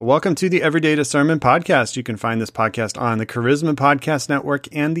Welcome to the Everyday Discernment Podcast. You can find this podcast on the Charisma Podcast Network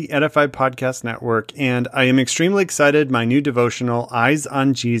and the Edify Podcast Network. And I am extremely excited. My new devotional, Eyes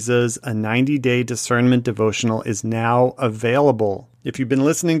on Jesus, a 90-day discernment devotional, is now available. If you've been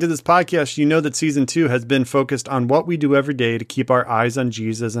listening to this podcast, you know that Season 2 has been focused on what we do every day to keep our eyes on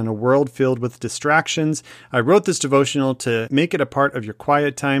Jesus in a world filled with distractions. I wrote this devotional to make it a part of your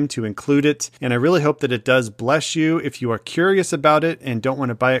quiet time, to include it, and I really hope that it does bless you. If you are curious about it and don't want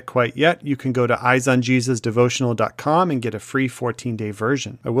to buy it quite yet, you can go to eyesonjesusdevotional.com and get a free 14-day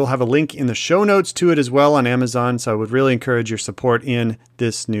version. I will have a link in the show notes to it as well on Amazon, so I would really encourage your support in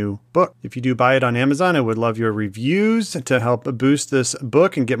this new book. If you do buy it on Amazon, I would love your reviews to help boost this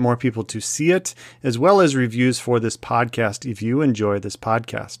book and get more people to see it, as well as reviews for this podcast if you enjoy this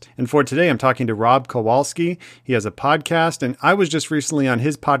podcast. And for today, I'm talking to Rob Kowalski. He has a podcast, and I was just recently on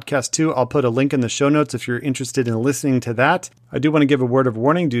his podcast too. I'll put a link in the show notes if you're interested in listening to that. I do want to give a word of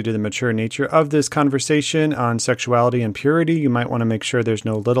warning due to the mature nature of this conversation on sexuality and purity. You might want to make sure there's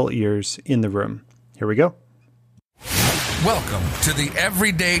no little ears in the room. Here we go. Welcome to the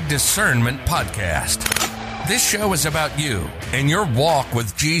Everyday Discernment Podcast. This show is about you and your walk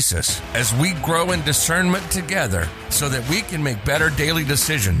with Jesus as we grow in discernment together so that we can make better daily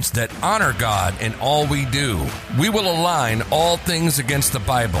decisions that honor God in all we do. We will align all things against the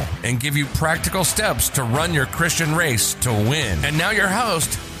Bible and give you practical steps to run your Christian race to win. And now your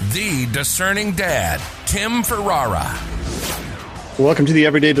host, the discerning dad, Tim Ferrara. Welcome to the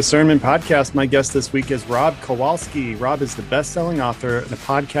Everyday Discernment Podcast. My guest this week is Rob Kowalski. Rob is the best-selling author and a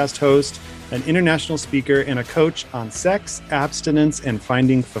podcast host, an international speaker, and a coach on sex, abstinence, and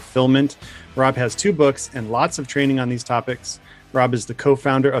finding fulfillment. Rob has 2 books and lots of training on these topics. Rob is the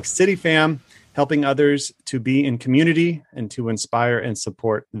co-founder of City Fam, helping others to be in community and to inspire and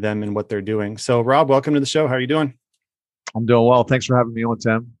support them in what they're doing. So, Rob, welcome to the show. How are you doing? I'm doing well. Thanks for having me on,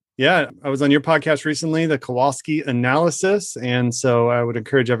 Tim. Yeah, I was on your podcast recently, the Kowalski Analysis. And so I would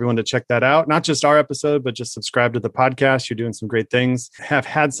encourage everyone to check that out. Not just our episode, but just subscribe to the podcast. You're doing some great things. Have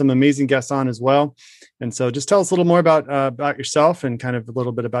had some amazing guests on as well. And so just tell us a little more about yourself and kind of a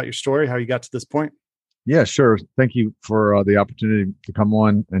little bit about your story, how you got to this point. Yeah, sure. Thank you for the opportunity to come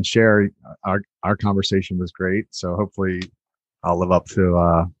on and share. Our conversation was great. So hopefully I'll live up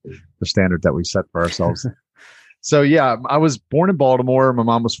to the standard that we set for ourselves. So yeah, I was born in Baltimore. My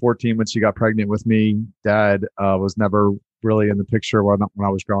mom was 14 when she got pregnant with me. Dad was never really in the picture when I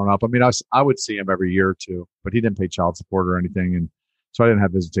was growing up. I mean, I would see him every year or two, but he didn't pay child support or anything. And so I didn't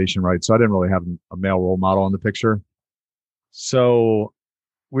have visitation rights. So I didn't really have a male role model in the picture. So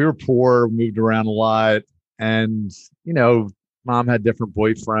we were poor, moved around a lot. And, you know, mom had different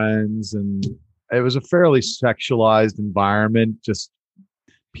boyfriends and it was a fairly sexualized environment, just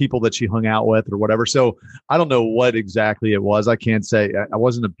people that she hung out with or whatever. So I don't know what exactly it was. I can't say I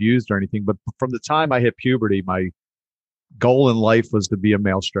wasn't abused or anything, but from the time I hit puberty, my goal in life was to be a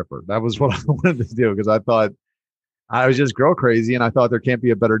male stripper. That was what I wanted to do because I thought I was just girl crazy. And I thought there can't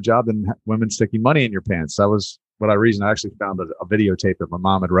be a better job than women sticking money in your pants. That was what I reasoned. I actually found a videotape that my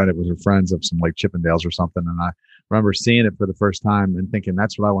mom had rented with her friends of some like Chippendales or something. And I remember seeing it for the first time and thinking,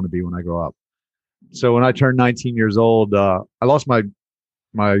 that's what I want to be when I grow up. So when I turned 19 years old, I lost my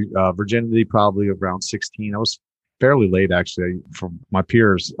virginity probably around 16. I was fairly late actually from my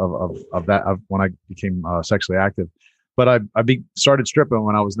peers of when I became sexually active. But I started stripping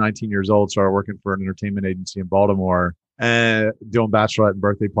when I was 19 years old. Started working for an entertainment agency in Baltimore and doing bachelorette and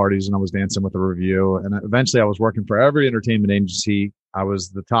birthday parties. And I was dancing with a review. And eventually I was working for every entertainment agency. I was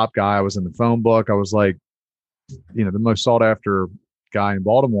the top guy. I was in the phone book. I was like, you know, the most sought after guy in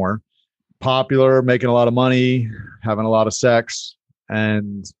Baltimore, popular, making a lot of money, having a lot of sex.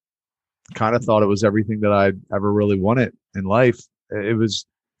 And kind of thought it was everything that I'd ever really wanted in life. I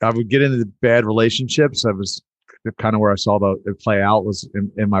would get into bad relationships. I was kind of where I saw it play out was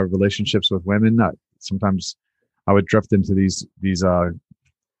in my relationships with women. Sometimes I would drift into these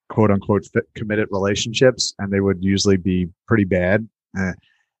quote unquote committed relationships, and they would usually be pretty bad.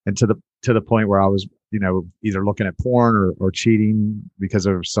 And to the point where I was, you know, either looking at porn or cheating because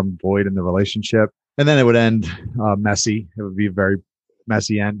of some void in the relationship. And then it would end messy. It would be a very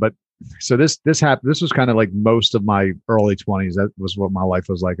messy end. But so this happened. This was kind of like most of my early 20s. That was what my life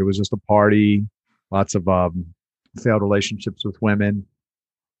was like. It was just a party, lots of failed relationships with women.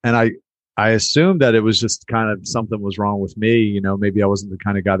 And I assumed that it was just kind of something was wrong with me. You know, maybe I wasn't the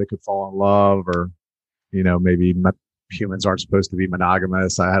kind of guy that could fall in love, or, you know, maybe humans aren't supposed to be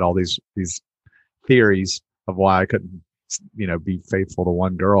monogamous. I had all these theories of why I couldn't, you know, be faithful to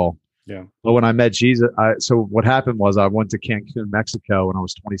one girl. Yeah. But when I met Jesus, so what happened was I went to Cancun, Mexico when I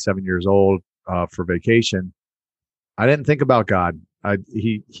was 27 years old for vacation. I didn't think about God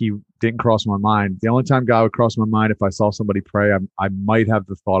He didn't cross my mind. The only time God would cross my mind if I saw somebody pray, I might have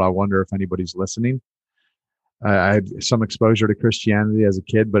the thought, I wonder if anybody's listening. I had some exposure to Christianity as a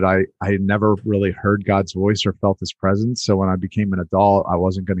kid, but I had never really heard God's voice or felt his presence. So when I became an adult, I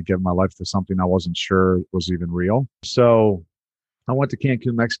wasn't going to give my life to something I wasn't sure was even real. So I went to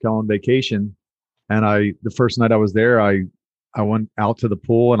Cancun, Mexico on vacation. And the first night I was there, I went out to the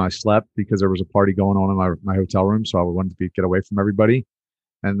pool and I slept because there was a party going on in my hotel room. So I wanted to get away from everybody.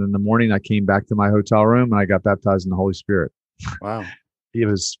 And in the morning I came back to my hotel room and I got baptized in the Holy Spirit. Wow. It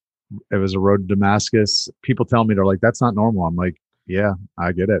was a road to Damascus. People tell me, they're like, that's not normal. I'm like, yeah,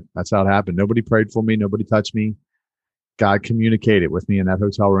 I get it. That's how it happened. Nobody prayed for me. Nobody touched me. God communicated with me in that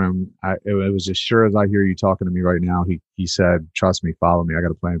hotel room. It was as sure as I hear you talking to me right now. He said, trust me, follow me. I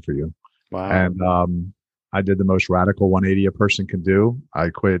got a plan for you. Wow. And I did the most radical 180 a person can do. I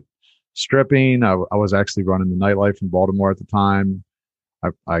quit stripping. I was actually running the nightlife in Baltimore at the time.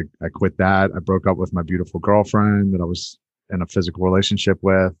 I quit that. I broke up with my beautiful girlfriend that I was in a physical relationship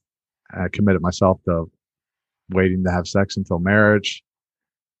with. I committed myself to waiting to have sex until marriage.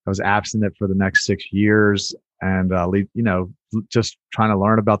 I was abstinent for the next 6 years and, just trying to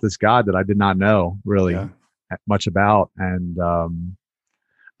learn about this God that I did not know really much about. And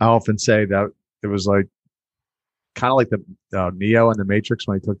I often say that it was like kind of like the Neo in the Matrix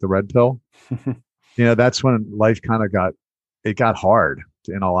when he took the red pill. That's when life kind of got hard,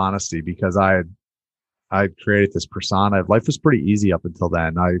 in all honesty, because I created this persona. Life was pretty easy up until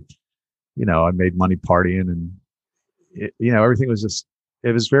then. I made money partying and, everything was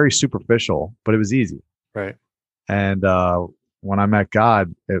it was very superficial, but it was easy. Right. And when I met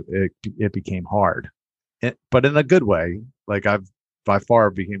God, it became hard, but in a good way. Like I've by far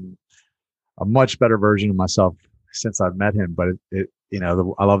became a much better version of myself since I've met him. But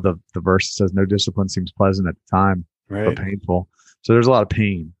I love the verse that says, no discipline seems pleasant at the time, but painful. So there's a lot of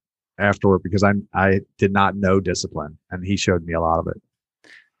pain afterward because I did not know discipline, and he showed me a lot of it.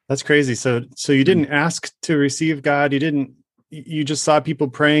 That's crazy. So you didn't ask to receive God. You just saw people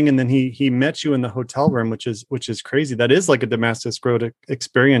praying, and then he met you in the hotel room, which is crazy. That is like a Damascus Road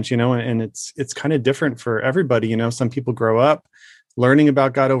experience, and it's kind of different for everybody. Some people grow up learning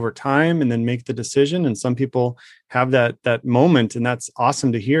about God over time and then make the decision. And some people have that moment, and that's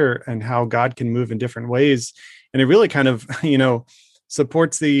awesome to hear, and how God can move in different ways. And it really kind of,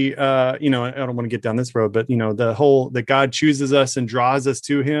 supports the, I don't want to get down this road, but the whole, that God chooses us and draws us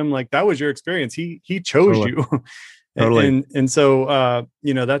to him. Like that was your experience. He chose you. Totally. And so,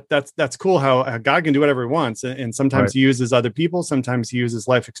 that's cool how God can do whatever he wants. And sometimes he uses other people. Sometimes he uses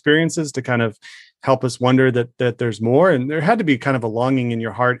life experiences to kind of help us wonder that there's more. And there had to be kind of a longing in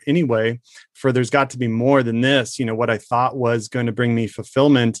your heart anyway, for there's got to be more than this. What I thought was going to bring me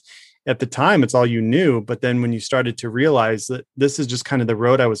fulfillment at the time, it's all you knew. But then when you started to realize that this is just kind of the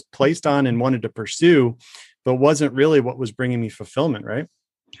road I was placed on and wanted to pursue, but wasn't really what was bringing me fulfillment, right?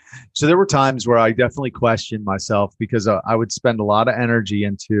 So there were times where I definitely questioned myself, because I would spend a lot of energy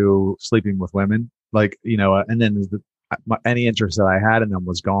into sleeping with women, and then any interest that I had in them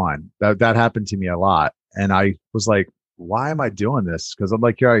was gone. That happened to me a lot. And I was like, why am I doing this? Because I'm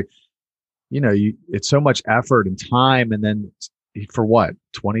like, it's so much effort and time. And then for what,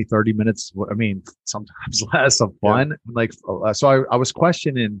 20, 30 minutes? I mean, sometimes less of fun. Yeah. So I was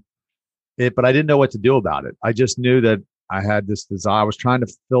questioning it, but I didn't know what to do about it. I just knew that I had this desire. I was trying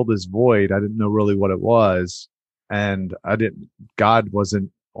to fill this void. I didn't know really what it was. And God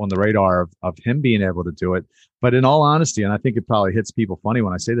wasn't on the radar of him being able to do it. But in all honesty, and I think it probably hits people funny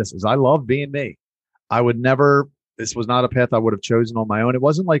when I say this, is I love being me. This was not a path I would have chosen on my own. It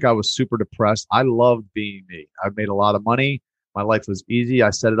wasn't like I was super depressed. I loved being me. I've made a lot of money. My life was easy.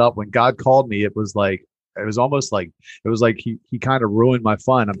 I set it up. When God called me, it was almost like he kind of ruined my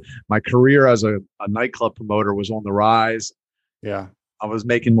fun. My career as a nightclub promoter was on the rise. Yeah. I was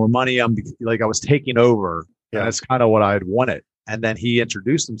making more money. I was taking over. Yeah. And that's kind of what I had wanted. And then he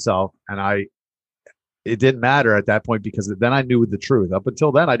introduced himself, and it didn't matter at that point, because then I knew the truth. Up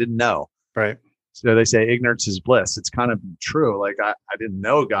until then, I didn't know. Right. So they say ignorance is bliss. It's kind of true. Like I didn't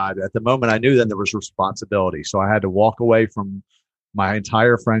know God at the moment. I knew then there was responsibility. So I had to walk away from my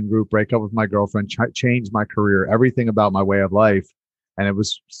entire friend group, break up with my girlfriend, change my career, everything about my way of life. And it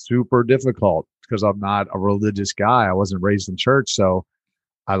was super difficult because I'm not a religious guy. I wasn't raised in church. So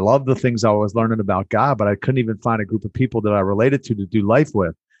I loved the things I was learning about God, but I couldn't even find a group of people that I related to do life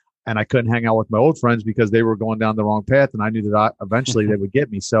with. And I couldn't hang out with my old friends because they were going down the wrong path. And I knew that eventually they would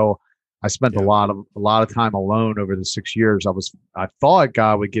get me. So I spent a lot of time alone over the 6 years. I thought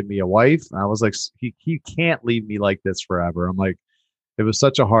God would give me a wife. And I was like, he can't leave me like this forever. I'm like, it was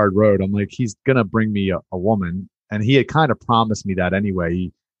such a hard road. I'm like, he's going to bring me a woman. And he had kind of promised me that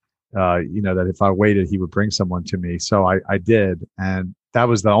anyway. That if I waited, he would bring someone to me. So I did. And that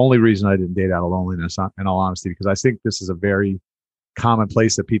was the only reason I didn't date out of loneliness, in all honesty, because I think this is a very common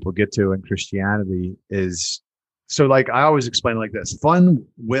place that people get to in Christianity is. So like I always explain it like this: fun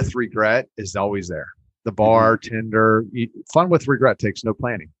with regret is always there. The bar, Tinder, fun with regret takes no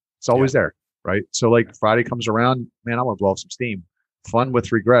planning. It's always there, right? So like Friday comes around, man, I want to blow off some steam. Fun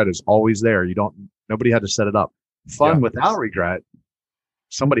with regret is always there. Nobody had to set it up. Fun without regret,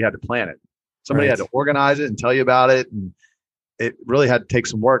 somebody had to plan it. Somebody had to organize it and tell you about it. And it really had to take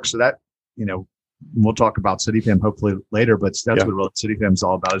some work. So that, we'll talk about CityFam hopefully later, but that's what CityFam is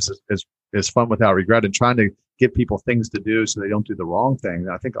all about is fun without regret and trying to give people things to do so they don't do the wrong thing.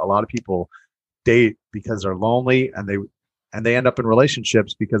 And I think a lot of people date because they're lonely and they end up in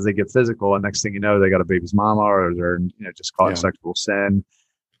relationships because they get physical. And next thing you know, they got a baby's mama or they're, just caught in sexual sin.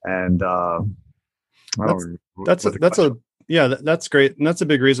 And, that's great. And that's a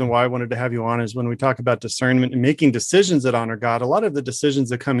big reason why I wanted to have you on is when we talk about discernment and making decisions that honor God, a lot of the decisions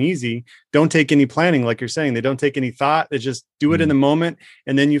that come easy don't take any planning. Like you're saying, they don't take any thought. They just do it in the moment.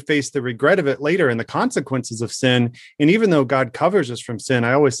 And then you face the regret of it later and the consequences of sin. And even though God covers us from sin,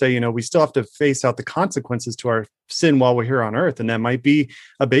 I always say, we still have to face out the consequences to our sin while we're here on earth. And that might be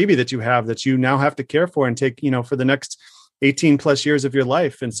a baby that you have that you now have to care for and take, for the next 18 plus years of your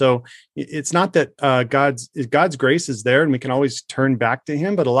life. And so it's not that God's grace is there and we can always turn back to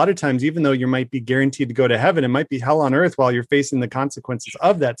him. But a lot of times, even though you might be guaranteed to go to heaven, it might be hell on earth while you're facing the consequences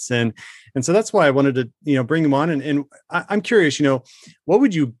of that sin. And so that's why I wanted to, bring him on. And I'm curious, what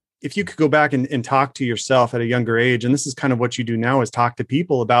would you, if you could go back and talk to yourself at a younger age, and this is kind of what you do now is talk to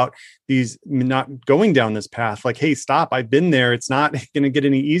people about these not going down this path, like, hey, stop, I've been there. It's not going to get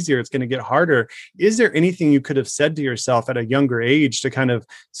any easier. It's going to get harder. Is there anything you could have said to yourself at a younger age to kind of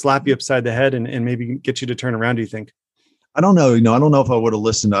slap you upside the head and maybe get you to turn around, do you think? I don't know. I don't know if I would have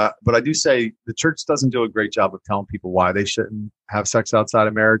listened to that, but I do say the church doesn't do a great job of telling people why they shouldn't have sex outside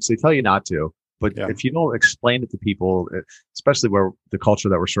of marriage. They tell you not to. But if you don't explain it to people, especially where the culture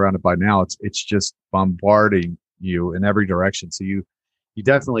that we're surrounded by now, it's just bombarding you in every direction. So you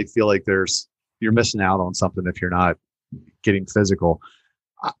definitely feel like you're missing out on something if you're not getting physical.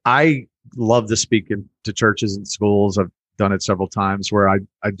 I love to speak to churches and schools. I've done it several times where I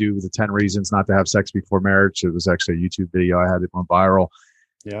do the 10 reasons not to have sex before marriage. It was actually a YouTube video. I had it went viral.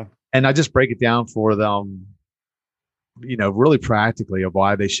 Yeah. And I just break it down for them, really practically of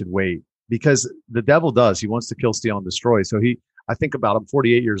why they should wait. Because the devil he wants to kill, steal, and destroy. So I think about, I'm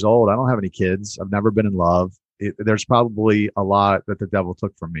 48 years old. I don't have any kids. I've never been in love. There's probably a lot that the devil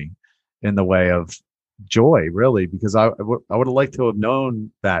took from me in the way of joy, really, because I would have liked to have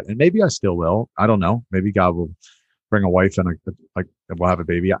known that. And maybe I still will. I don't know. Maybe God will bring a wife and we'll have a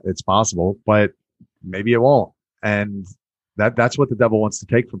baby. It's possible, but maybe it won't. And that's what the devil wants to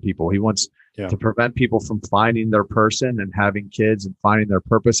take from people. He wants to prevent people from finding their person and having kids and finding their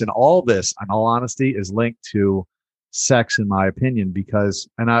purpose. And all this, in all honesty, is linked to sex, in my opinion, because,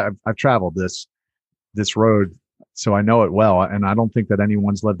 and I've traveled this road, so I know it well. And I don't think that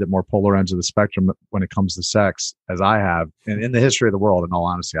anyone's lived at more polar ends of the spectrum when it comes to sex as I have. And in the history of the world, in all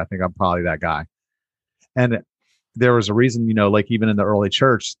honesty, I think I'm probably that guy. And there was a reason, like even in the early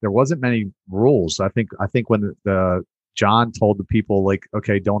church, there wasn't many rules. I think when the John told the people, like,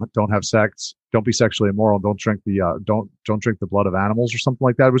 okay, don't have sex, don't be sexually immoral, don't drink don't drink the blood of animals or something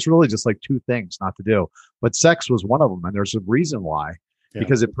like that. It was really just like two things not to do, but sex was one of them, and there's a reason why,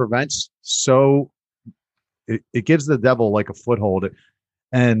 because it prevents. So it gives the devil like a foothold,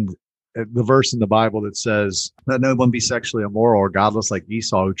 and the verse in the Bible that says that no one be sexually immoral or godless like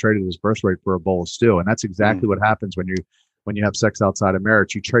Esau, who traded his birthright for a bowl of stew, and that's exactly what happens when you have sex outside of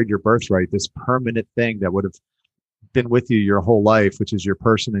marriage. You trade your birthright, this permanent thing that would have been with you your whole life, which is your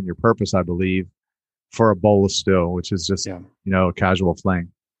person and your purpose, I believe, for a bowl of stew, which is just a casual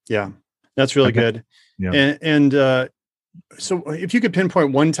fling. Yeah, that's really good. Yeah, and so if you could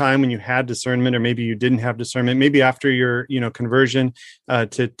pinpoint one time when you had discernment, or maybe you didn't have discernment, maybe after your conversion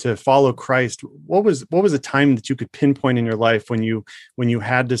to follow Christ, what was a time that you could pinpoint in your life when you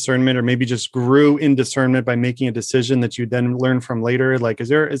had discernment, or maybe just grew in discernment by making a decision that you then learned from later? Like, is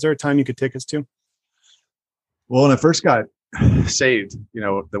there a time you could take us to? Well, when I first got saved,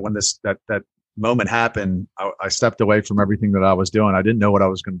 when that moment happened, I stepped away from everything that I was doing. I didn't know what I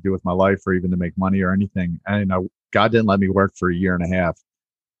was going to do with my life, or even to make money or anything. And God didn't let me work for a year and a half.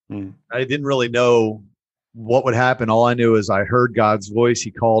 I didn't really know what would happen. All I knew is I heard God's voice.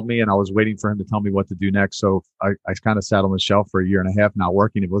 He called me, and I was waiting for him to tell me what to do next. So I kind of sat on the shelf for a year and a half, not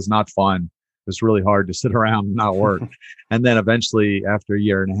working. It was not fun. It was really hard to sit around and not work. And then eventually, after a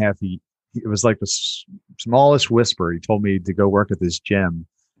year and a half, he it was like the smallest whisper. He told me to go work at this gym.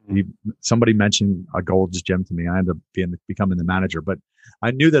 Somebody mentioned a Gold's Gym to me. I ended up becoming the manager, but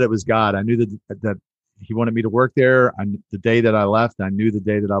I knew that it was God. I knew that he wanted me to work there. The day that I left, I knew the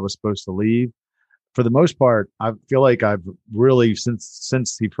day that I was supposed to leave. For the most part, I feel like I've really,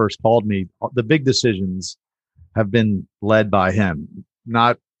 since he first called me, the big decisions have been led by him.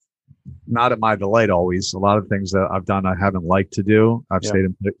 Not at my delight always. A lot of things that I've done I haven't liked to do. I've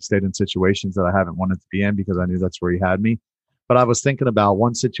stayed in situations that I haven't wanted to be in because I knew that's where he had me. But I was thinking about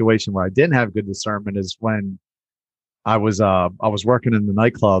one situation where I didn't have good discernment is when I was working in the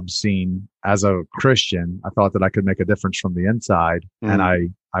nightclub scene as a Christian. I thought that I could make a difference from the inside, and I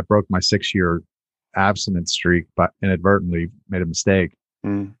broke my 6-year abstinence streak, but inadvertently made a mistake.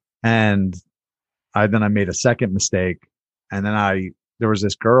 And I made a second mistake, and then there was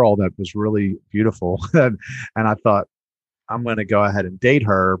this girl that was really beautiful, and I thought, I'm going to go ahead and date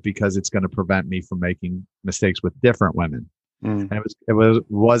her because it's going to prevent me from making mistakes with different women. And it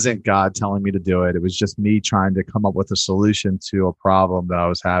wasn't God telling me to do it. It was just me trying to come up with a solution to a problem that I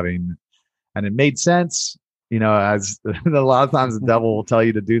was having. And it made sense, as a lot of times the devil will tell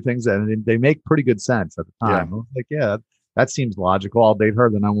you to do things and they make pretty good sense at the time. I was like, yeah, that seems logical. I'll date her,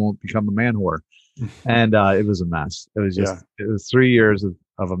 then I won't become a man whore. And it was a mess. It was it was 3 years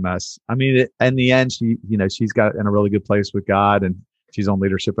of a mess. I mean, in the end, she's got in a really good place with God, and she's on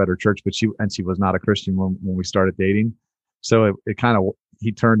leadership at her church, but she was not a Christian when we started dating. So it kind of,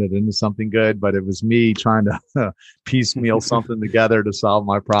 he turned it into something good, but it was me trying to piecemeal something together to solve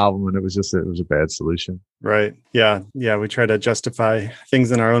my problem. And it was a bad solution. Right. Yeah. Yeah. We try to justify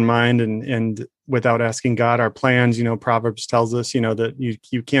things in our own mind and without asking God our plans. Proverbs tells us, that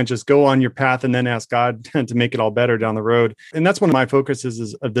you can't just go on your path and then ask God to make it all better down the road. And that's one of my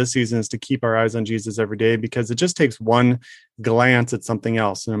focuses of this season is to keep our eyes on Jesus every day, because it just takes one glance at something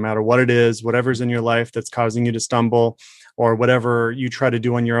else, no matter what it is, whatever's in your life that's causing you to stumble, or whatever you try to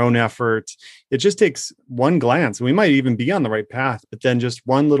do on your own effort. It just takes one glance. We might even be on the right path, but then just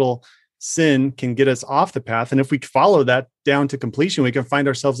one little sin can get us off the path. And if we follow that down to completion, we can find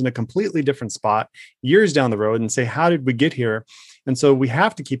ourselves in a completely different spot years down the road and say, how did we get here? And so we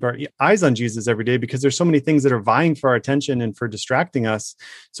have to keep our eyes on Jesus every day, because there's so many things that are vying for our attention and for distracting us.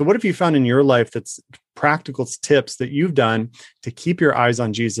 So what have you found in your life that's practical tips that you've done to keep your eyes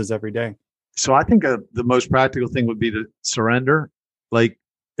on Jesus every day? So I think the most practical thing would be to surrender. Like,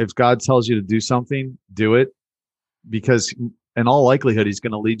 if God tells you to do something, do it, because in all likelihood, he's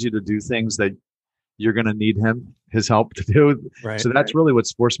going to lead you to do things that you're going to need his help to do. Right, so that's really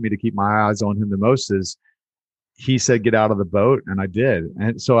what's forced me to keep my eyes on him the most is he said, get out of the boat. And I did.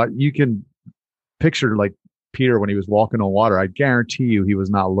 And so you can picture like Peter, when he was walking on water, I guarantee you, he was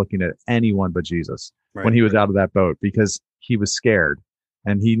not looking at anyone but Jesus when he was out of that boat, because he was scared.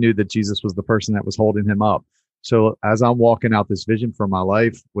 And he knew that Jesus was the person that was holding him up. So as I'm walking out this vision for my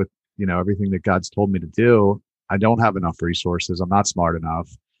life with, everything that God's told me to do, I don't have enough resources. I'm not smart enough.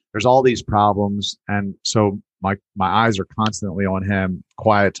 There's all these problems. And so my eyes are constantly on him.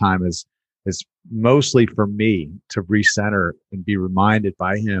 Quiet time is mostly for me to recenter and be reminded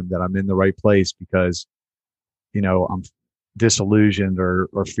by him that I'm in the right place, because, I'm disillusioned or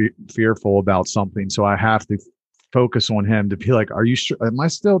fearful about something. So I have to focus on him to be like, are you sure?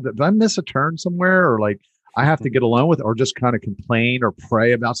 Did I miss a turn somewhere? Or like, I have to get alone with, or just kind of complain or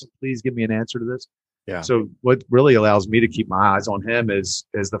pray about something. Please give me an answer to this. Yeah. So what really allows me to keep my eyes on him is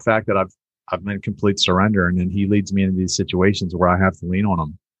the fact that I've been in complete surrender. And then he leads me into these situations where I have to lean on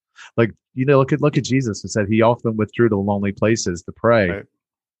him. Like, look at Jesus. It said he often withdrew to lonely places to pray. Right.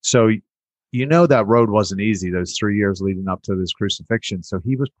 So, that road wasn't easy, those 3 years leading up to this crucifixion. So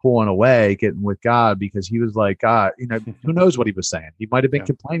he was pulling away, getting with God, because he was like, God, who knows what he was saying? He might have been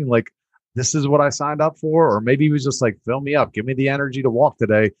complaining like, this is what I signed up for. Or maybe he was just like, fill me up, give me the energy to walk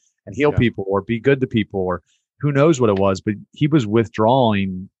today and heal people or be good to people, or who knows what it was. But he was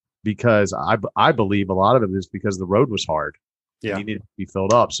withdrawing because I believe a lot of it is because the road was hard. Yeah. He needed to be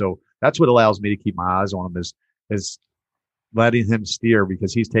filled up. So that's what allows me to keep my eyes on him is letting him steer,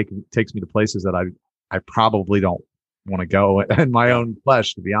 because takes me to places that I probably don't want to go in my own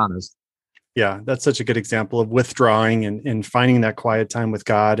flesh, to be honest. Yeah, that's such a good example of withdrawing and finding that quiet time with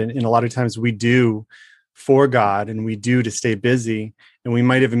God. And a lot of times we do for God and we do to stay busy, and we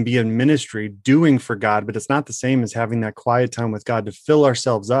might even be in ministry doing for God, but it's not the same as having that quiet time with God to fill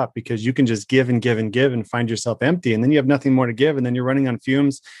ourselves up, because you can just give and give and give and find yourself empty, and then you have nothing more to give, and then you're running on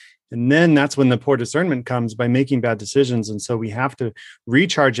fumes. And then that's when the poor discernment comes, by making bad decisions. And so we have to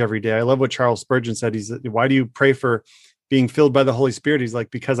recharge every day. I love what Charles Spurgeon said. Why do you pray for being filled by the Holy Spirit? He's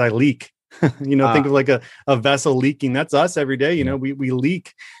like, because I leak. Think of like a vessel leaking. That's us every day. We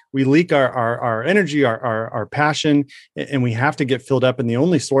leak our energy, our passion, and we have to get filled up. And the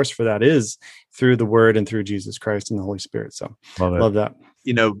only source for that is through the Word and through Jesus Christ and the Holy Spirit. So love that.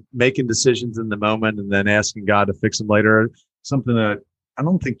 Making decisions in the moment and then asking God to fix them later. Something that I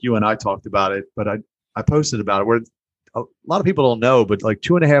don't think you and I talked about it, but I posted about it, where a lot of people don't know, but like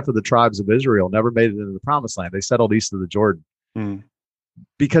 2.5 of the tribes of Israel never made it into the promised land. They settled east of the Jordan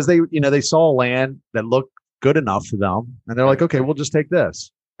because they saw a land that looked good enough for them. And they're like, okay, we'll just take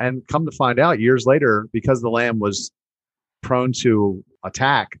this. And come to find out years later, because the land was prone to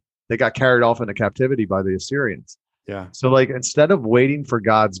attack, they got carried off into captivity by the Assyrians. Yeah. So like, instead of waiting for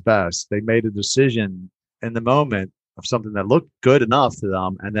God's best, they made a decision in the moment of something that looked good enough to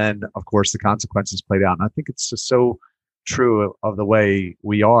them. And then of course the consequences played out. And I think it's just so true of the way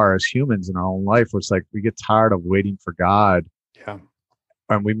we are as humans in our own life, where it's like we get tired of waiting for God. Yeah.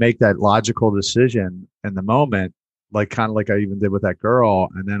 And we make that logical decision in the moment, kind of like I even did with that girl.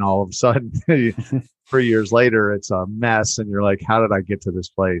 And then all of a sudden, 3 years later, it's a mess. And you're like, how did I get to this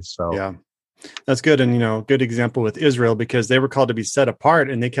place? So yeah. That's good. And, good example with Israel, because they were called to be set apart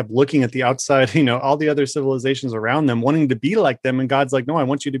and they kept looking at the outside, all the other civilizations around them, wanting to be like them. And God's like, no, I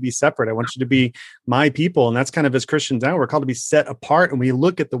want you to be separate. I want you to be my people. And that's kind of, as Christians now, we're called to be set apart. And we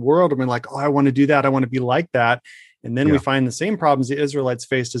look at the world and we're like, oh, I want to do that. I want to be like that. And then we find the same problems the Israelites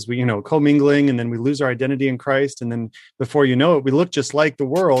faced as we, commingling, and then we lose our identity in Christ. And then before you know it, we look just like the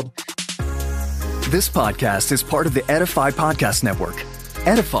world. This podcast is part of the Edify Podcast Network.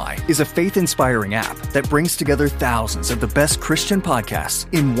 Edify is a faith-inspiring app that brings together thousands of the best Christian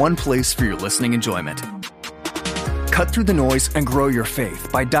podcasts in one place for your listening enjoyment. Cut through the noise and grow your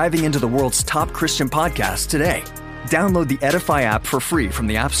faith by diving into the world's top Christian podcasts today. Download the Edify app for free from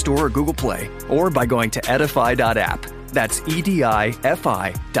the App Store or Google Play, or by going to edify.app. That's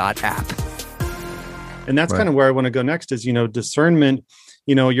EDIFI.app. And that's kind of where I want to go next is, discernment.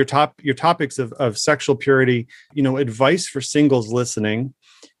 Your topics of sexual purity, advice for singles listening,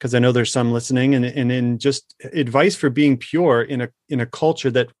 because I know there's some listening, and just advice for being pure in a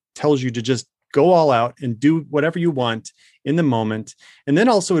culture that tells you to just go all out and do whatever you want in the moment. And then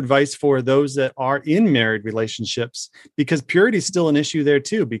also advice for those that are in married relationships, because purity is still an issue there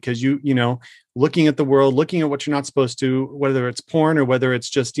too, because looking at the world, looking at what you're not supposed to, whether it's porn or whether it's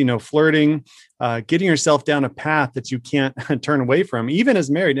just, flirting, getting yourself down a path that you can't turn away from, even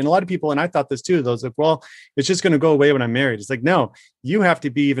as married. And a lot of people, and I thought this too, those like, well, it's just going to go away when I'm married. It's like, no, you have to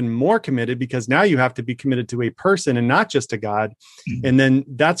be even more committed, because now you have to be committed to a person and not just to God. And then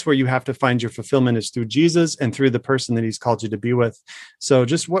that's where you have to find your fulfillment, is through Jesus and through the person that he's called you to be with. So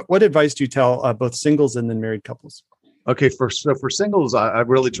just what advice do you tell both singles and then married couples? Okay, for singles, I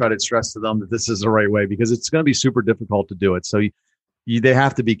really try to stress to them that this is the right way, because it's going to be super difficult to do it. So they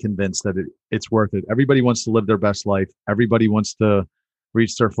have to be convinced that it's worth it. Everybody wants to live their best life. Everybody wants to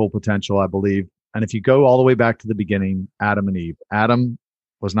reach their full potential, I believe. And if you go all the way back to the beginning, Adam and Eve, Adam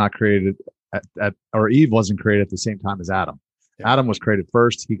was not created or Eve wasn't created at the same time as Adam. Yeah. Adam was created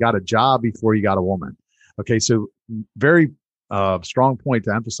first. He got a job before he got a woman. Okay, so very strong point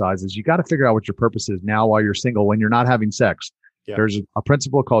to emphasize is you got to figure out what your purpose is now while you're single, when you're not having sex. Yeah. There's a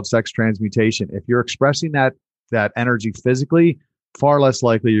principle called sex transmutation. If you're expressing that energy physically, far less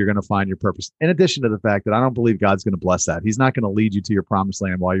likely you're going to find your purpose. In addition to the fact that I don't believe God's going to bless that. He's not going to lead you to your promised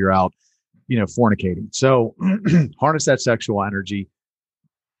land while you're out, fornicating. So harness that sexual energy,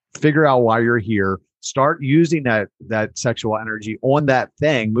 figure out why you're here, start using that sexual energy on that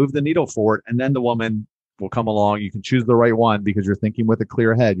thing, move the needle forward, and then the woman will come along. You can choose the right one because you're thinking with a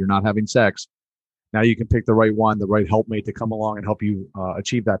clear head. You're not having sex. Now you can pick the right one, the right helpmate to come along and help you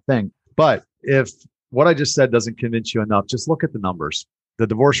achieve that thing. But if what I just said doesn't convince you enough, just look at the numbers. The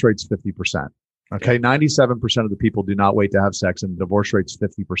divorce rate's 50%. Okay. 97% of the people do not wait to have sex, and the divorce rate's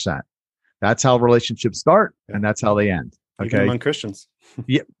 50%. That's how relationships start, and that's how they end. Okay. Even among Christians.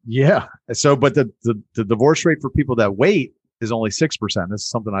 Yeah. So, but the divorce rate for people that wait is only 6%. This is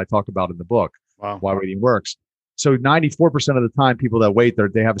something I talk about in the book. Wow. Why waiting works. So 94% of the time, people that wait,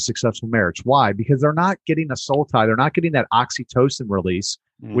 they have a successful marriage. Why? Because they're not getting a soul tie. They're not getting that oxytocin release,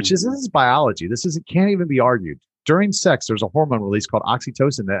 which this is biology. Can't even be argued. During sex, there's a hormone release called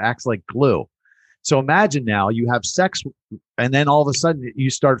oxytocin that acts like glue. So imagine now you have sex, and then all of a sudden you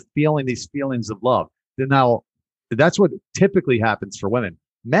start feeling these feelings of love. Then now that's what typically happens for women.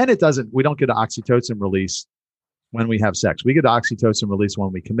 Men, we don't get an oxytocin release when we have sex. We get oxytocin release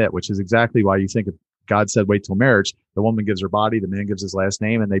when we commit, which is exactly why you think if God said wait till marriage, the woman gives her body, the man gives his last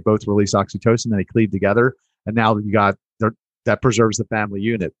name, and they both release oxytocin and they cleave together. And now that preserves the family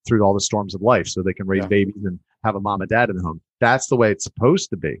unit through all the storms of life, so they can raise babies and have a mom and dad in the home. That's the way it's supposed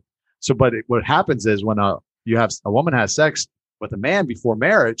to be. So, but what happens is when a woman has sex with a man before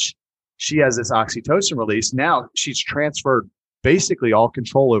marriage, she has this oxytocin release. Now she's transferred basically all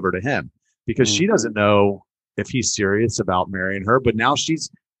control over to him because she doesn't know if he's serious about marrying her. But now she's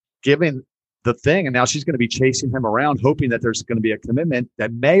given the thing, and now she's going to be chasing him around, hoping that there's going to be a commitment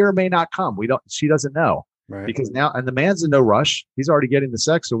that may or may not come. She doesn't know, right? Because now, and the man's in no rush. He's already getting the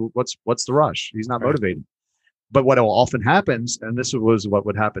sex. So what's the rush? He's not motivated. But what often happens, and this was what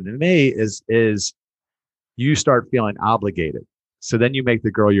would happen to me, is you start feeling obligated. So then you make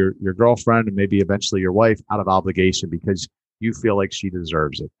the girl your girlfriend and maybe eventually your wife out of obligation because you feel like she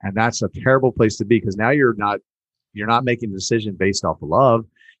deserves it. And that's a terrible place to be, because now you're not making a decision based off of love.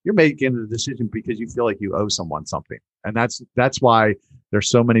 You're making a decision because you feel like you owe someone something. And that's why there's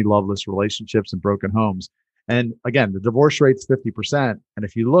so many loveless relationships and broken homes. And again, the divorce rate's 50%. And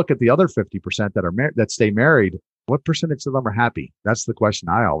if you look at the other 50% that stay married, what percentage of them are happy? That's the question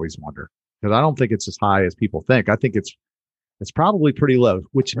I always wonder, because I don't think it's as high as people think. I think it's probably pretty low,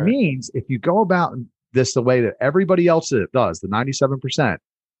 which means if you go about this the way that everybody else does, the 97%,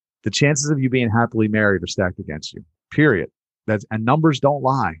 the chances of you being happily married are stacked against you, period. And numbers don't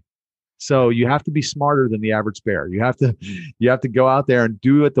lie. So you have to be smarter than the average bear. You have to go out there and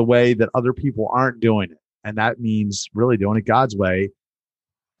do it the way that other people aren't doing it. And that means really doing it God's way.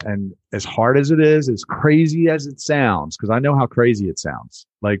 And as hard as it is, as crazy as it sounds, because I know how crazy it sounds,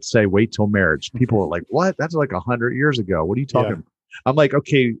 like say, wait till marriage. People are like, what? That's like 100 years ago. What are you talking about? I'm like,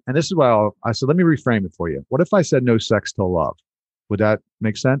 okay. And this is why I said, let me reframe it for you. What if I said no sex till love? Would that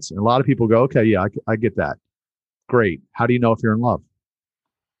make sense? And a lot of people go, okay, yeah, I get that. Great. How do you know if you're in love?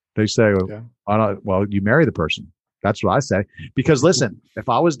 They say, well, you marry the person. That's what I say. Because listen, if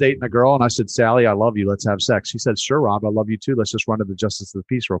I was dating a girl and I said, Sally, I love you, let's have sex. She said, sure, Rob, I love you too. Let's just run to the justice of the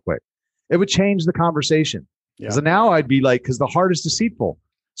peace real quick. It would change the conversation. So now I'd be like, because the heart is deceitful.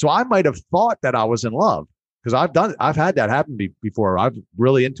 So I might have thought that I was in love, because I've had that happen before. I'm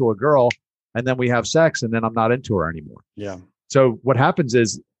really into a girl and then we have sex and then I'm not into her anymore. Yeah. So what happens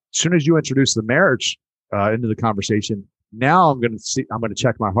is, as soon as you introduce the marriage into the conversation, now I'm going to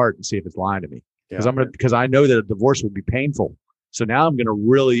check my heart and see if it's lying to me. Because I know that a divorce would be painful. So now I'm going to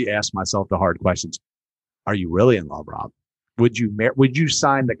really ask myself the hard questions. Are you really in love, Rob? Would you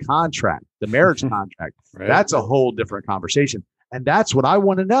sign the contract, the marriage contract? That's a whole different conversation. And that's what I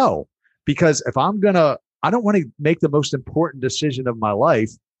want to know. Because if I don't want to make the most important decision of my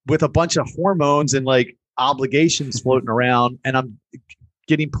life with a bunch of hormones and like obligations floating around, and I'm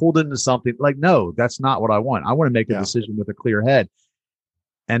getting pulled into something. Like, no, that's not what I want. I want to make a decision with a clear head.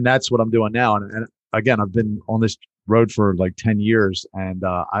 And that's what I'm doing now. And again, I've been on this road for like 10 years and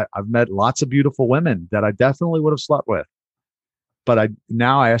I've met lots of beautiful women that I definitely would have slept with. But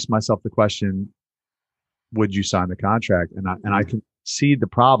now I ask myself the question, would you sign the contract? And I can see the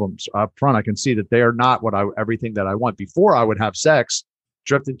problems up front. I can see that they are not everything that I want. Before I would have sex,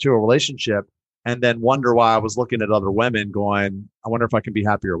 drift into a relationship, and then wonder why I was looking at other women going, I wonder if I can be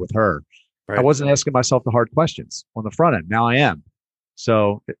happier with her. I wasn't asking myself the hard questions on the front end. Now I am.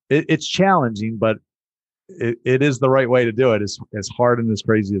 So it's challenging, but it is the right way to do it. It's as hard and as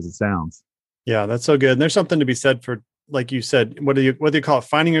crazy as it sounds. Yeah, that's so good. And there's something to be said for, like you said, whether you call it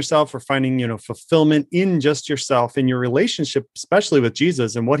finding yourself or finding, fulfillment in just yourself, in your relationship, especially with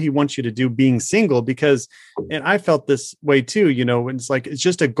Jesus and what he wants you to do being single. Because, and I felt this way too, it's like, it's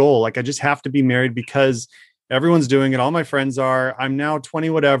just a goal. Like I just have to be married because everyone's doing it. All my friends are. I'm now 20,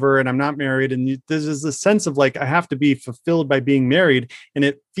 whatever, and I'm not married. And this is a sense of like, I have to be fulfilled by being married. And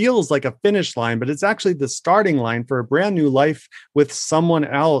it feels like a finish line, but it's actually the starting line for a brand new life with someone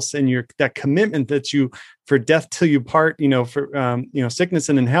else. And that commitment that you, for death till you part, for, sickness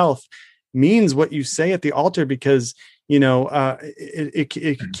and in health, means what you say at the altar, because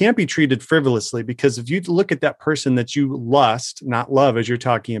it can't be treated frivolously. Because if you look at that person that you lust, not love, as you're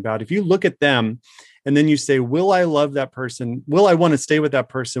talking about, if you look at them and then you say, will I love that person? Will I want to stay with that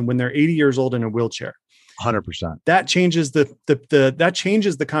person when they're 80 years old in a wheelchair? 100%. That changes that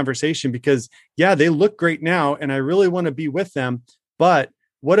changes the conversation, because they look great now and I really want to be with them. But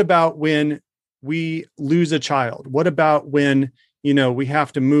what about when we lose a child? What about when, we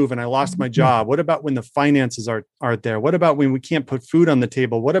have to move and I lost my job? What about when the finances aren't there? What about when we can't put food on the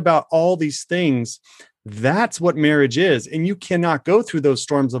table? What about all these things? That's what marriage is. And you cannot go through those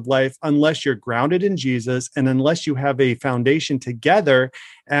storms of life unless you're grounded in Jesus and unless you have a foundation together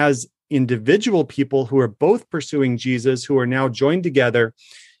as individual people who are both pursuing Jesus, who are now joined together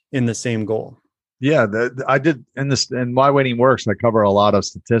in the same goal. Yeah, I did in Why Waiting Works. I cover a lot of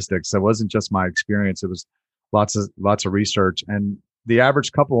statistics. It wasn't just my experience. It was lots of research. And the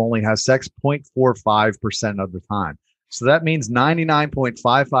average couple only has sex 0.45% of the time. So that means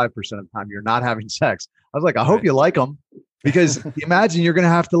 99.55% of the time you're not having sex. I was like, I hope you like them, because imagine you're going to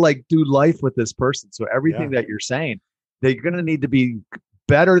have to like do life with this person. So everything that you're saying, they're going to need to be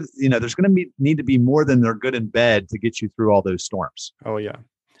better. There's going to need to be more than they're good in bed to get you through all those storms. Oh yeah.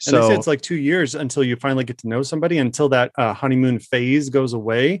 So And they say it's like 2 years until you finally get to know somebody, until that honeymoon phase goes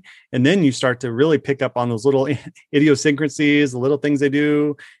away. And then you start to really pick up on those little idiosyncrasies, the little things they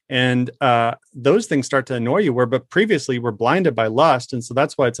do. And those things start to annoy you, but previously we're blinded by lust. And so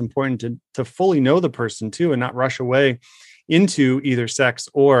that's why it's important to fully know the person too, and not rush away into either sex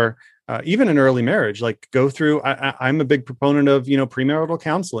or even an early marriage. Like go through, I'm a big proponent of, premarital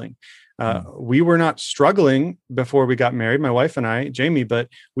counseling. We were not struggling before we got married, my wife and I, Jamie, but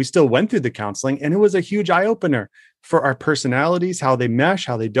we still went through the counseling, and it was a huge eye opener for our personalities, how they mesh,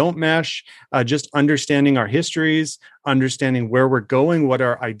 how they don't mesh, just understanding our histories, understanding where we're going, what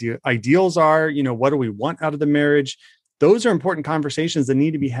our ideals are, what do we want out of the marriage. Those are important conversations that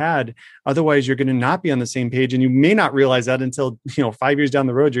need to be had. Otherwise, you're going to not be on the same page. And you may not realize that until, 5 years down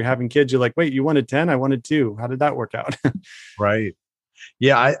the road, you're having kids. You're like, wait, you wanted 10, I wanted 2. How did that work out? Right.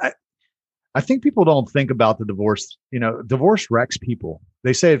 Yeah. I think people don't think about the divorce. Divorce wrecks people.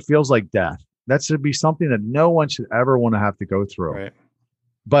 They say it feels like death. That should be something that no one should ever want to have to go through. Right.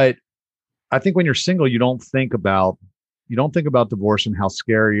 But I think when you're single, you don't think about divorce and how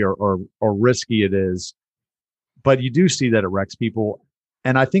scary or risky it is. But you do see that it wrecks people.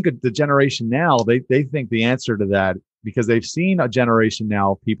 And I think the generation now, they think the answer to that, because they've seen a generation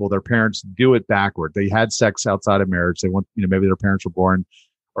now of people, their parents do it backward. They had sex outside of marriage. They want, maybe their parents were born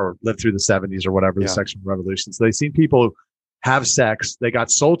or lived through the 70s or whatever, the sexual revolution. So they've seen people have sex. They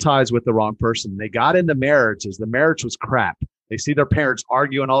got soul ties with the wrong person. They got into marriages. The marriage was crap. They see their parents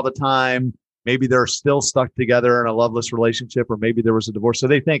arguing all the time. Maybe they're still stuck together in a loveless relationship, or maybe there was a divorce. So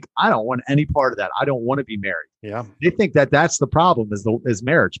they think, I don't want any part of that. I don't want to be married. Yeah. They think that that's the problem is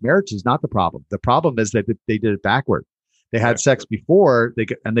marriage. Marriage is not the problem. The problem is that they did it backward. They had sex before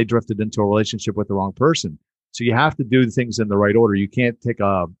they drifted into a relationship with the wrong person. So you have to do things in the right order. You can't take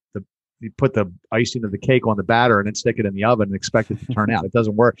you put the icing of the cake on the batter and then stick it in the oven and expect it to turn out. It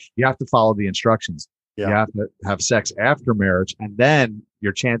doesn't work. You have to follow the instructions. Yeah. You have to have sex after marriage, and then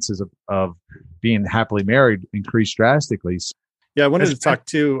your chances of being happily married increase drastically. Yeah, I wanted to talk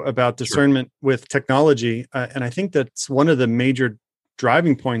too about discernment with technology. And I think that's one of the major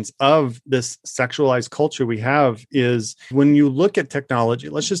driving points of this sexualized culture we have is when you look at technology.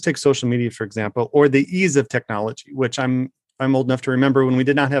 Let's just take social media, for example, or the ease of technology, which I'm old enough to remember when we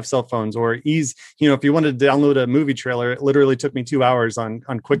did not have cell phones, or ease. If you wanted to download a movie trailer, it literally took me 2 hours on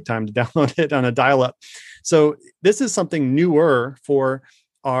QuickTime to download it on a dial-up. So this is something newer for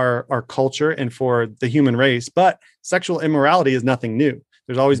our culture and for the human race, but sexual immorality is nothing new.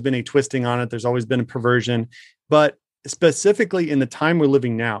 There's always been a twisting on it. There's always been a perversion, but specifically in the time we're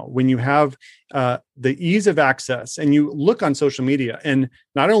living now, when you have the ease of access and you look on social media, and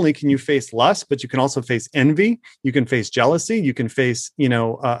not only can you face lust, but you can also face envy. You can face jealousy. You can face,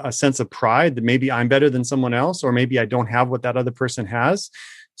 a sense of pride that maybe I'm better than someone else, or maybe I don't have what that other person has.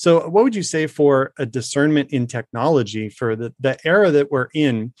 So what would you say for a discernment in technology for the era that we're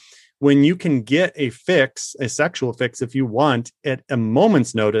in, when you can get a sexual fix, if you want, at a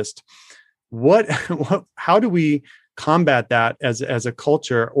moment's notice? How do we combat that as a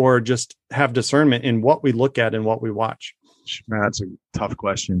culture, or just have discernment in what we look at and what we watch? Man, that's a tough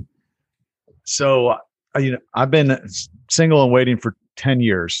question. So, I've been single and waiting for 10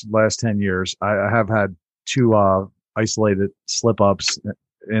 years, last 10 years. I have had 2 isolated slip-ups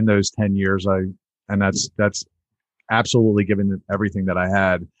in those 10 years. And that's absolutely given it everything that I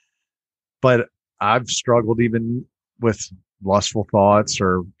had. But I've struggled even with lustful thoughts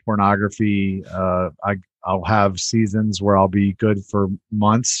or pornography. I'll have seasons where I'll be good for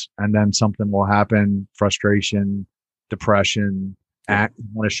months, and then something will happen, frustration, depression, want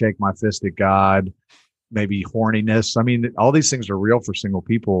to shake my fist at God, maybe horniness. I mean, all these things are real for single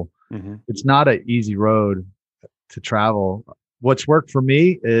people. Mm-hmm. It's not an easy road to travel. What's worked for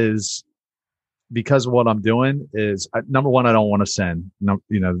me is, because of what I'm doing, is number one, I don't want to sin.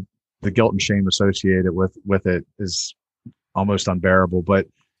 The guilt and shame associated with it is almost unbearable. But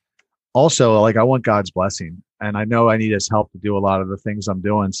also, I want God's blessing, and I know I need His help to do a lot of the things I'm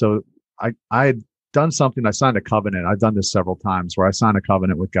doing. So I had done something. I signed a covenant. I've done this several times, where I signed a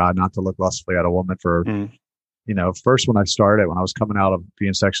covenant with God not to look lustfully at a woman for, first when I was coming out of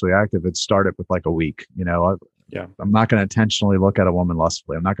being sexually active, it started with like a week. I'm not going to intentionally look at a woman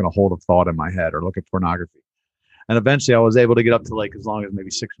lustfully. I'm not going to hold a thought in my head or look at pornography. And eventually I was able to get up to as long as maybe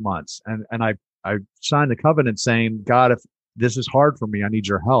 6 months. And I signed the covenant saying, God, if this is hard for me, I need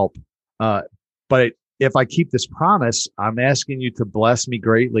your help. But if I keep this promise, I'm asking you to bless me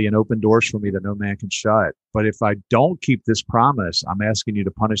greatly and open doors for me that no man can shut. But if I don't keep this promise, I'm asking you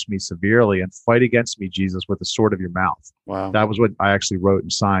to punish me severely and fight against me, Jesus, with the sword of your mouth. Wow. That was what I actually wrote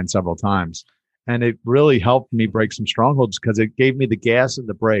and signed several times. And it really helped me break some strongholds because it gave me the gas and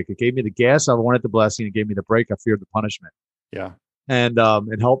the brake. It gave me the gas. I wanted the blessing. It gave me the brake. I feared the punishment. Yeah. And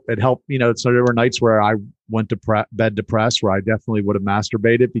it helped, so there were nights where I went to bed depressed, where I definitely would have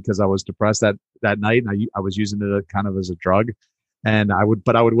masturbated because I was depressed that night. And I was using it kind of as a drug. And I would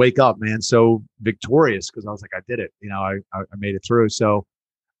wake up, man, so victorious because I was like, I did it. I made it through. So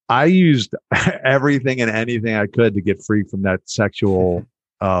I used everything and anything I could to get free from that sexual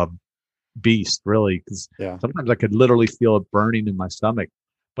beast, really, because sometimes I could literally feel it burning in my stomach.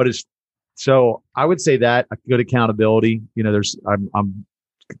 But so I would say that a good accountability. I'm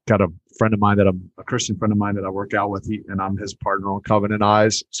got a friend of mine a Christian friend of mine that I work out with, and I'm his partner on Covenant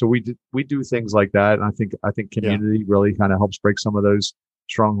Eyes. So we do things like that. And I think community really kind of helps break some of those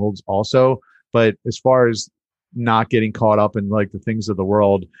strongholds also. But as far as not getting caught up in like the things of the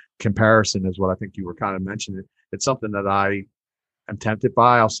world, comparison is what I think you were kind of mentioning. It's something that I am tempted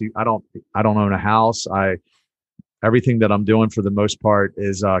by. I don't own a house. Everything that I'm doing for the most part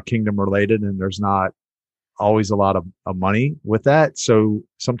is kingdom related, and there's not always a lot of money with that. So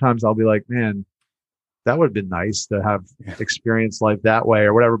sometimes I'll be like, man, that would have been nice to have experienced life that way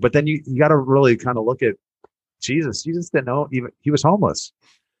or whatever. But then you got to really kind of look at Jesus. Jesus didn't know, even he was homeless.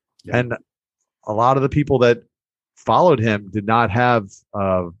 Yeah. And a lot of the people that followed him did not have,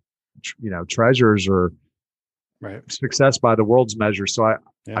 treasures or success by the world's measure. So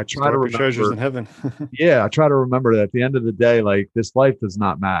I try to remember treasures in heaven. I try to remember that at the end of the day, like this life does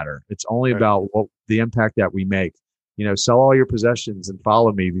not matter. It's only about the impact that we make. Sell all your possessions and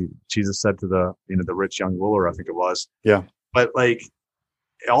follow me. Jesus said to the rich young ruler, I think it was. Yeah. But like,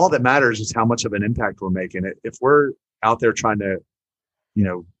 all that matters is how much of an impact we're making. If we're out there trying to,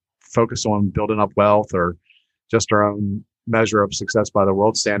 focus on building up wealth or just our own measure of success by the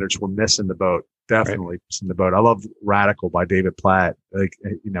world standards, we're missing the boat. Definitely missing the boat. I love Radical by David Platt. Like,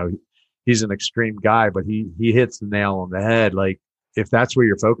 he's an extreme guy, but he hits the nail on the head. Like, if that's where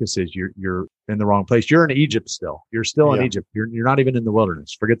your focus is, you're in the wrong place. You're in Egypt still. You're still in Egypt. You're not even in the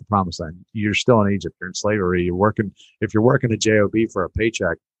wilderness. Forget the promised land. You're still in Egypt. You're in slavery. If you're working a job for a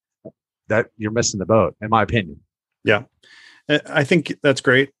paycheck, that you're missing the boat, in my opinion. Yeah. I think that's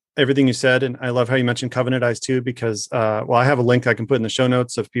great, everything you said. And I love how you mentioned Covenant Eyes too, because, I have a link I can put in the show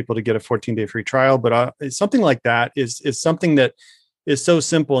notes of people to get a 14-day free trial, but something like that is something that is so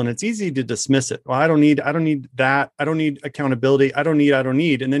simple and it's easy to dismiss it. Well, I don't need that. I don't need accountability. I don't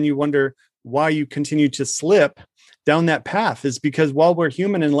need. And then you wonder why you continue to slip down that path is because while we're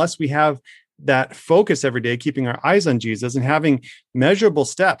human, unless we have that focus every day, keeping our eyes on Jesus and having measurable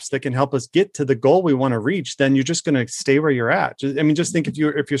steps that can help us get to the goal we want to reach, then you're just going to stay where you're at. Just think if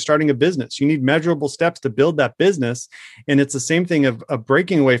you're starting a business, you need measurable steps to build that business. And it's the same thing of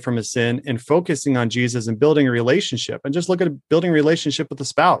breaking away from a sin and focusing on Jesus and building a relationship. And just look at building a relationship with a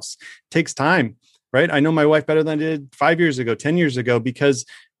spouse. It takes time, right? I know my wife better than I did 5 years ago, 10 years ago, because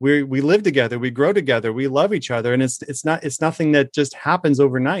we live together, we grow together, we love each other. And it's nothing that just happens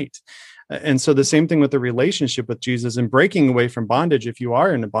overnight. And so the same thing with the relationship with Jesus and breaking away from bondage, if you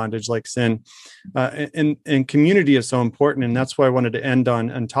are in a bondage like sin, and community is so important. And that's why I wanted to end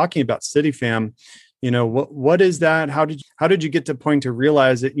on talking about City Fam. What is that? How did you get to the point to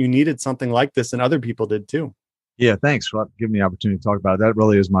realize that you needed something like this and other people did too? Yeah, thanks for giving me the opportunity to talk about it. That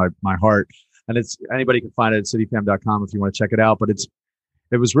really is my heart. And anybody can find it at cityfam.com if you want to check it out. But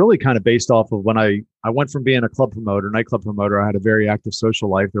it was really kind of based off of when I went from being a nightclub promoter. I had a very active social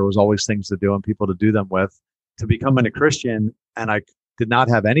life. There was always things to do and people to do them with, to becoming a Christian. And I did not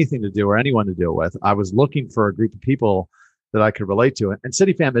have anything to do or anyone to deal with. I was looking for a group of people that I could relate to. And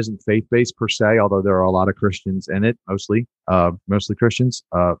City Fam isn't faith-based per se, although there are a lot of Christians in it, mostly Christians.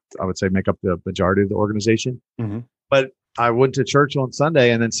 I would say make up the majority of the organization. Mm-hmm. But I went to church on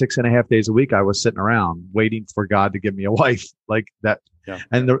Sunday, and then 6.5 days a week, I was sitting around waiting for God to give me a wife like that. Yeah.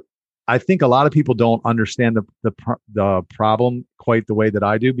 And I think a lot of people don't understand the problem quite the way that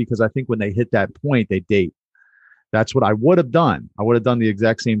I do, because I think when they hit that point, they date. That's what I would have done. I would have done the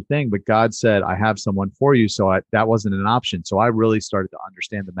exact same thing, but God said, I have someone for you. So that wasn't an option. So I really started to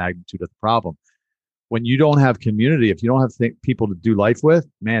understand the magnitude of the problem. When you don't have community, if you don't have people to do life with,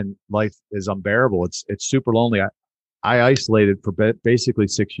 man, life is unbearable. It's super lonely. I isolated for basically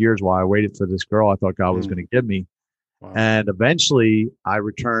 6 years while I waited for this girl I thought God was going to give me. Wow. And eventually I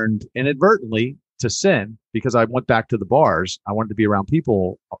returned inadvertently to sin because I went back to the bars. I wanted to be around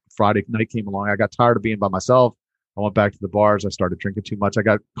people. Friday night came along. I got tired of being by myself. I went back to the bars. I started drinking too much. I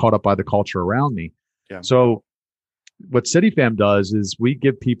got caught up by the culture around me. Yeah. So what CityFam does is we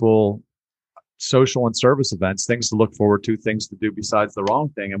give people social and service events, things to look forward to, things to do besides the wrong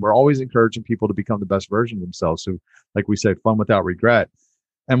thing. And we're always encouraging people to become the best version of themselves. So like we say, fun without regret.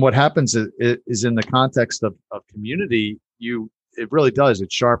 And what happens is in the context of community, it really does.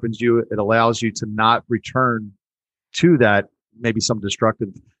 It sharpens you. It allows you to not return to that, maybe some destructive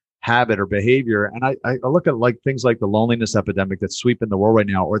habit or behavior. And I look at like things like the loneliness epidemic that's sweeping the world right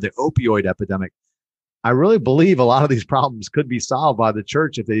now, or the opioid epidemic. I really believe a lot of these problems could be solved by the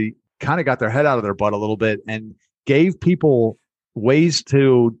church if they kind of got their head out of their butt a little bit and gave people ways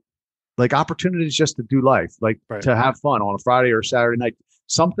to, like, opportunities just to do life, like to have fun on a Friday or Saturday night,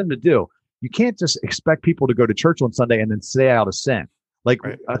 something to do. You can't just expect people to go to church on Sunday and then stay out of sin. Like,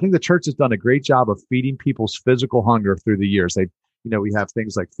 I think the church has done a great job of feeding people's physical hunger through the years. We have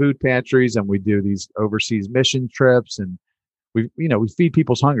things like food pantries, and we do these overseas mission trips, and we feed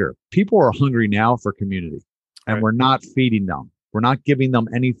people's hunger. People are hungry now for community, and we're not feeding them. We're not giving them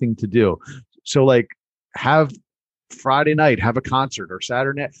anything to do. So like, have Friday night, have a concert, or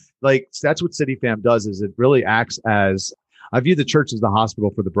Saturday night. Like, that's what CityFam does, is it really acts as, I view the church as the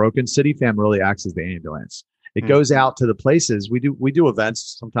hospital for the broken. CityFam really acts as the ambulance. It goes out to the places. We do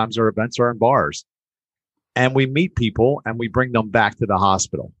events. Sometimes our events are in bars, and we meet people and we bring them back to the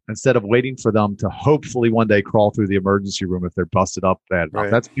hospital instead of waiting for them to hopefully one day crawl through the emergency room if they're busted up bad enough.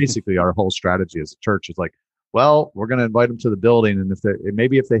 That's basically our whole strategy as a church. Is like, well, we're going to invite them to the building, and if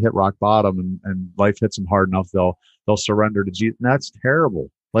they hit rock bottom and life hits them hard enough, they'll surrender to Jesus. And that's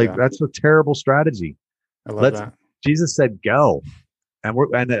terrible. Like, that's a terrible strategy. I love that. Jesus said, go. And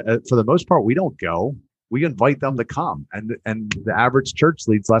for the most part, we don't go. We invite them to come. And the average church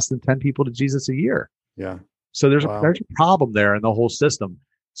leads less than 10 people to Jesus a year. Yeah. So there's a problem there in the whole system.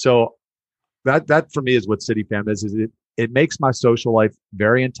 So that for me is what CityFam is it makes my social life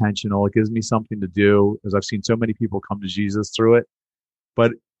very intentional. It gives me something to do, as I've seen so many people come to Jesus through it.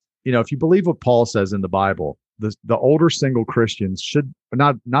 But, if you believe what Paul says in the Bible, the older single Christians should,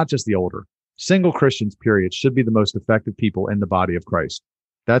 not just the older, single Christians, period, should be the most effective people in the body of Christ.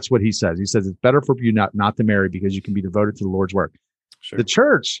 That's what he says. He says it's better for you not to marry because you can be devoted to the Lord's work. Sure. The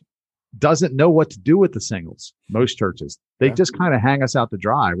church doesn't know what to do with the singles. Most churches, they just kind of hang us out to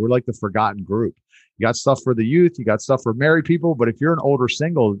dry. We're like the forgotten group. You got stuff for the youth, you got stuff for married people, but if you're an older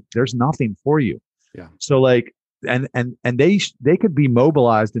single, there's nothing for you. Yeah. So like, and they could be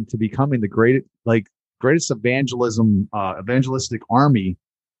mobilized into becoming the greatest evangelistic army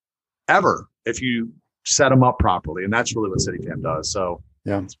ever if you set them up properly. And that's really what CityFam does. So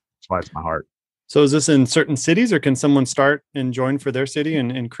that's why it's my heart. So is this in certain cities, or can someone start and join for their city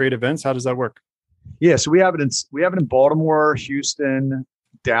and create events? How does that work? Yeah. So we have it in Baltimore, Houston,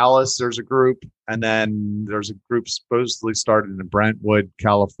 Dallas. There's a group. And then there's a group supposedly started in Brentwood,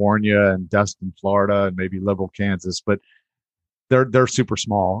 California, and Destin, Florida, and maybe Liberal, Kansas, but they're super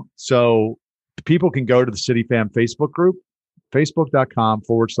small. So people can go to the CityFam Facebook group,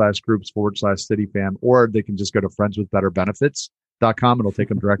 facebook.com/groups/CityFam, or they can just go to friendswithbetterbenefits.com. It'll take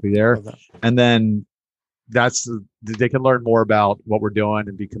them directly there. And then they can learn more about what we're doing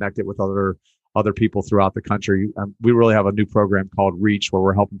and be connected with other people throughout the country. We really have a new program called Reach, where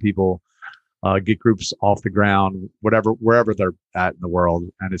we're helping people get groups off the ground, wherever they're at in the world.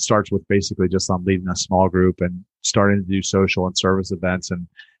 And it starts with basically just on leading a small group and starting to do social and service events and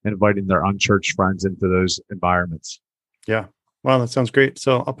inviting their unchurched friends into those environments. Yeah. Wow. That sounds great.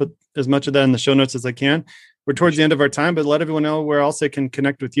 So I'll put as much of that in the show notes as I can. We're towards the end of our time, but let everyone know where else they can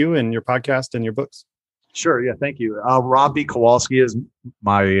connect with you and your podcast and your books. Sure. Yeah. Thank you. Rob Kowalski is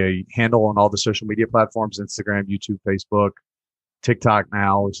my handle on all the social media platforms: Instagram, YouTube, Facebook, TikTok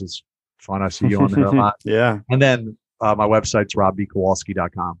now, which is fun. I see you on there a lot. Yeah. And then my website's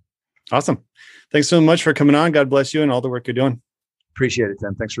robbkowalski.com. Awesome. Thanks so much for coming on. God bless you and all the work you're doing. Appreciate it,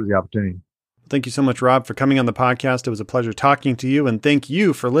 Tim. Thanks for the opportunity. Thank you so much, Rob, for coming on the podcast. It was a pleasure talking to you. And thank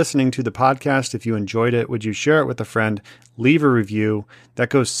you for listening to the podcast. If you enjoyed it, would you share it with a friend? Leave a review. That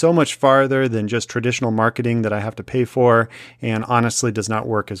goes so much farther than just traditional marketing that I have to pay for and honestly does not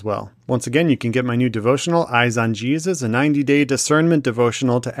work as well. Once again, you can get my new devotional, Eyes on Jesus, a 90-day discernment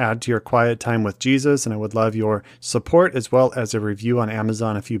devotional to add to your quiet time with Jesus. And I would love your support as well as a review on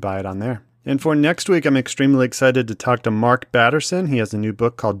Amazon if you buy it on there. And for next week, I'm extremely excited to talk to Mark Batterson. He has a new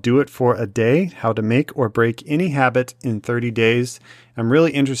book called Do It for a Day, How to Make or Break Any Habit in 30 Days. I'm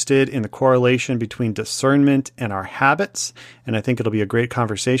really interested in the correlation between discernment and our habits, and I think it'll be a great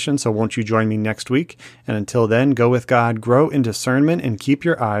conversation, so won't you join me next week? And until then, go with God, grow in discernment, and keep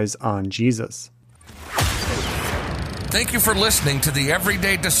your eyes on Jesus. Thank you for listening to the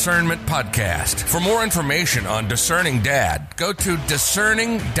Everyday Discernment Podcast. For more information on Discerning Dad, go to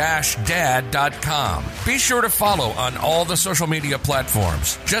discerning-dad.com. Be sure to follow on all the social media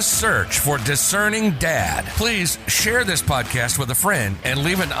platforms. Just search for Discerning Dad. Please share this podcast with a friend and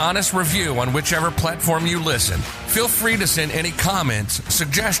leave an honest review on whichever platform you listen. Feel free to send any comments,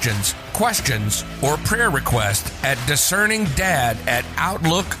 suggestions, questions, or prayer requests at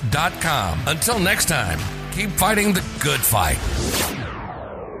discerningdad@outlook.com. Until next time, keep fighting the good fight.